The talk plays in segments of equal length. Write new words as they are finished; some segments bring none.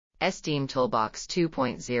SDMtoolbox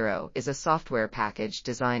 2.0 is a software package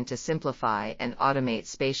designed to simplify and automate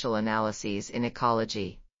spatial analyses in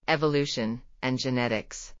ecology, evolution, and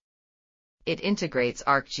genetics. It integrates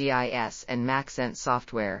ArcGIS and Maxent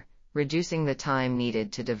software, reducing the time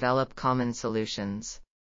needed to develop common solutions.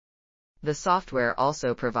 The software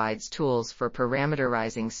also provides tools for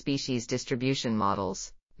parameterizing species distribution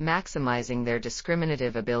models, maximizing their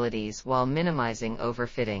discriminative abilities while minimizing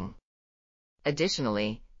overfitting.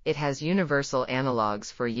 Additionally, it has universal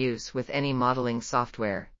analogs for use with any modeling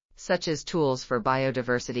software, such as tools for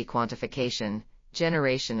biodiversity quantification,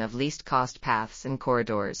 generation of least cost paths and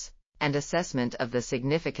corridors, and assessment of the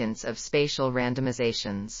significance of spatial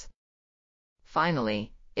randomizations.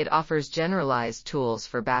 Finally, it offers generalized tools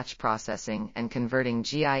for batch processing and converting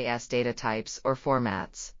GIS data types or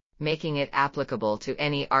formats, making it applicable to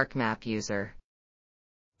any ArcMap user.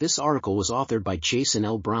 This article was authored by Jason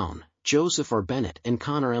L. Brown, Joseph R. Bennett, and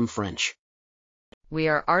Connor M. French. We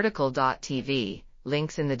are RTCLTV,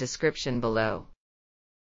 links in the description below.